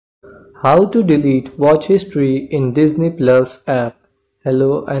How to delete watch history in Disney Plus app.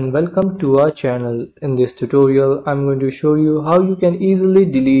 Hello and welcome to our channel. In this tutorial, I'm going to show you how you can easily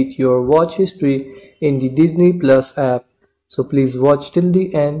delete your watch history in the Disney Plus app. So please watch till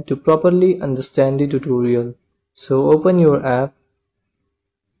the end to properly understand the tutorial. So open your app.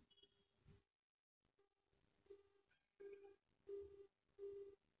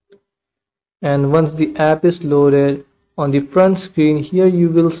 And once the app is loaded, on the front screen here you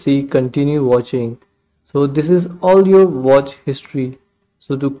will see continue watching. So this is all your watch history.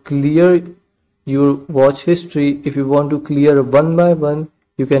 So to clear your watch history, if you want to clear one by one,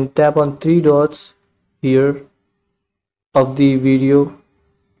 you can tap on three dots here of the video,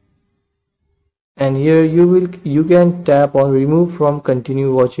 and here you can tap on remove from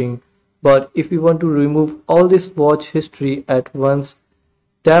continue watching. But if you want to remove all this watch history at once,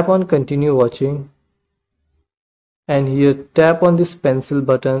 tap on continue watching, and here tap on this pencil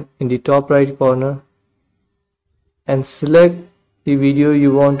button in the top right corner and select the video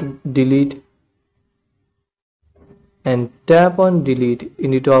you want to delete and tap on delete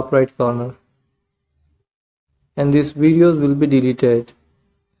in the top right corner, and these videos will be deleted.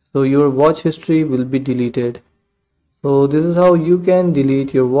 So your watch history will be deleted. So this is how you can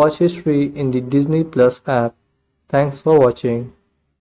delete your watch history in the Disney Plus app. Thanks for watching.